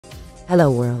Hello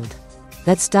world.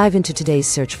 Let's dive into today's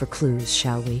search for clues,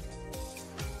 shall we?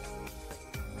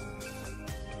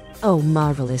 Oh,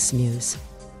 marvelous news.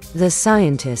 The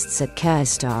scientists at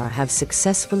K-Star have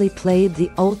successfully played the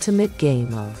ultimate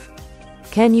game of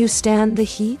can you stand the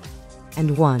heat?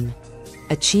 And won,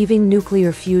 achieving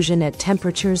nuclear fusion at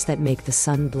temperatures that make the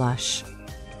sun blush.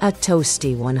 A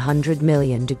toasty 100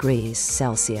 million degrees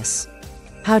Celsius.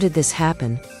 How did this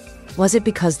happen? Was it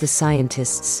because the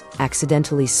scientists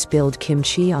accidentally spilled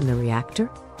kimchi on the reactor?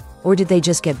 Or did they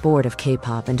just get bored of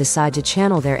K-pop and decide to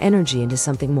channel their energy into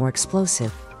something more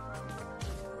explosive?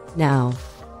 Now,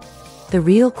 the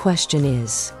real question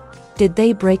is, did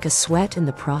they break a sweat in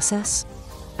the process?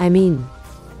 I mean,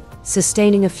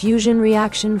 sustaining a fusion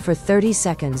reaction for 30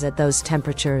 seconds at those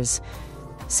temperatures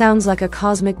sounds like a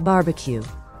cosmic barbecue.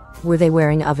 Were they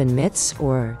wearing oven mitts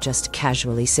or just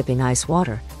casually sipping ice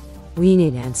water? We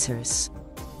need answers.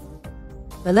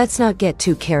 But let's not get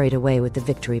too carried away with the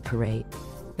victory parade.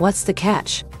 What's the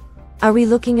catch? Are we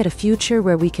looking at a future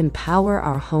where we can power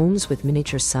our homes with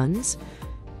miniature suns?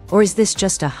 Or is this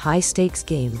just a high-stakes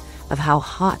game of how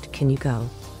hot can you go,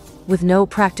 with no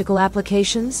practical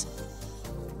applications?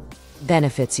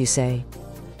 Benefits, you say?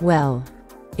 Well,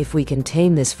 if we can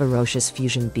tame this ferocious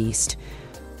fusion beast,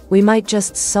 we might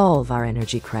just solve our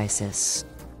energy crisis.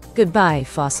 Goodbye,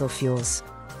 fossil fuels.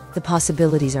 The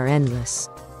possibilities are endless.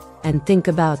 And think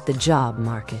about the job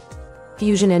market.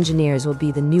 Fusion engineers will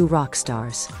be the new rock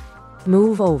stars.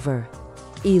 Move over,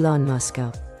 Elon Musk.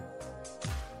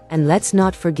 And let's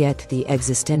not forget the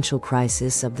existential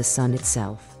crisis of the sun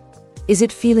itself. Is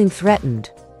it feeling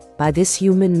threatened by this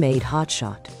human-made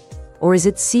hotshot? Or is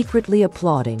it secretly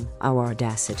applauding our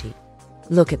audacity?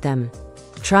 Look at them,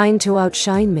 trying to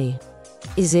outshine me.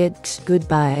 Is it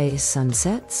goodbye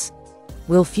sunsets?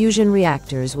 Will fusion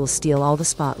reactors steal all the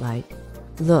spotlight?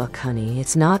 Look, honey,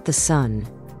 it's not the sun.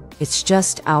 It's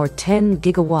just our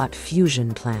 10-gigawatt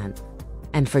fusion plant.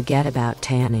 And forget about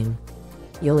tanning.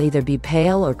 You'll either be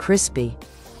pale or crispy.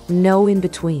 No in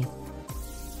between.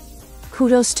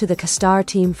 Kudos to the K-Star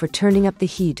team for turning up the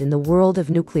heat in the world of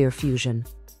nuclear fusion.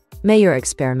 May your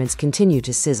experiments continue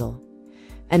to sizzle.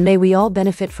 And may we all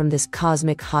benefit from this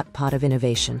cosmic hot pot of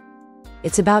innovation.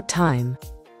 It's about time.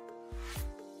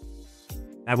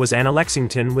 That was Anna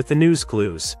Lexington with the news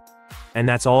clues. And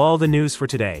that's all the news for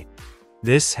today.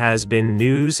 This has been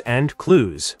News and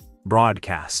Clues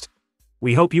broadcast.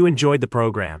 We hope you enjoyed the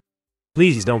program.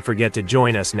 Please don't forget to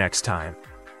join us next time.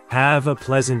 Have a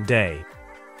pleasant day.